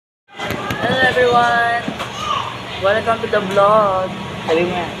everyone! Welcome to the vlog. Sabi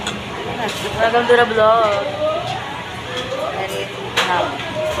mo yan. Welcome to the vlog.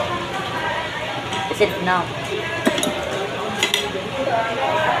 Is it now?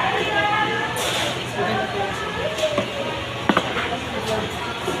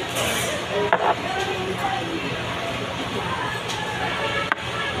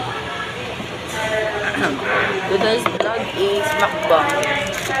 Today's vlog is mukbang.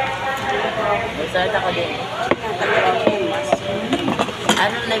 Masarap ako din.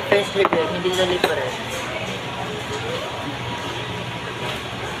 Ano like first review? Hindi dali pa rin.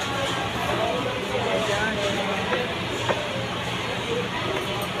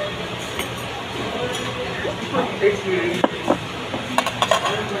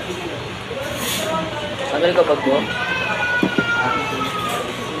 Tagal ka bago?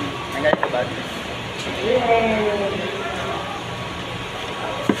 Tagal ka bago?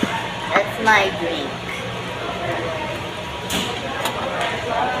 That's my drink.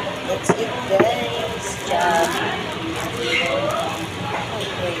 That's it, guys.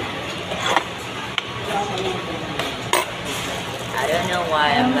 I don't know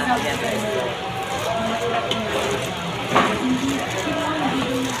why I'm not remembering.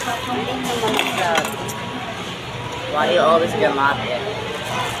 Why are you always dramatic?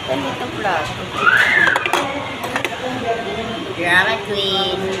 Drama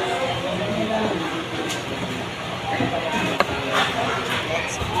queen.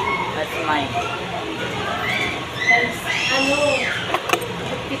 That's mine. Ano?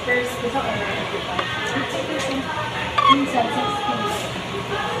 50%. Minsan 60.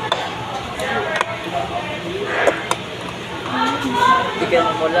 Hindi ka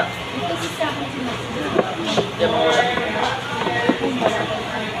mamula. Hindi ka mamula.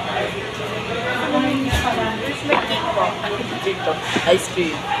 There's my cake po. Dito. Ice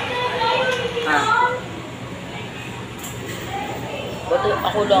cream. Ba't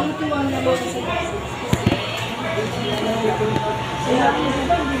ako lang?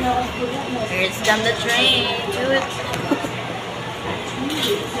 Here's come the train. Shoot.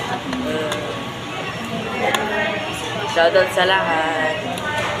 Shoutout sa lahat.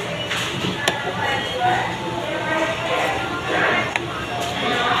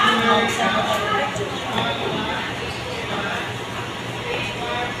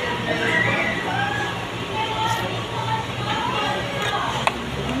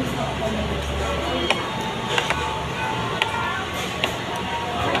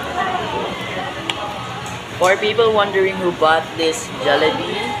 For people wondering who bought this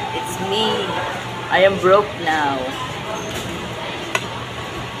Jollibee, it's me. I am broke now.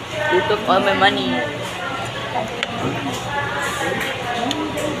 You took all my money.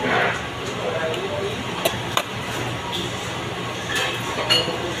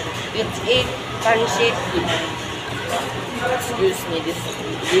 It's it. Pancit. Excuse me,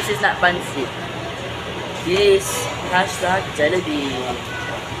 this is not pancit. This hashtag Jollibee.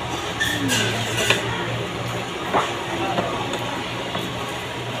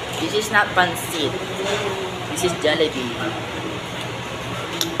 This is not pancit. This is Jollibee.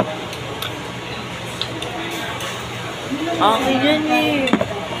 Akin yan eh.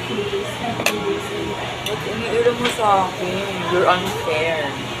 Ba't iniilam mo sa akin? You're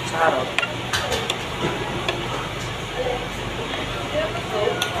unfair. Charot.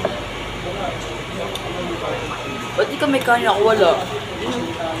 Ba't di ka may kanya? Ako wala.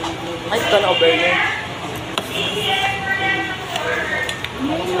 Ay, ka na burger.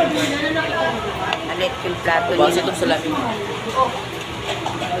 Alit yung plato Base itong salamin.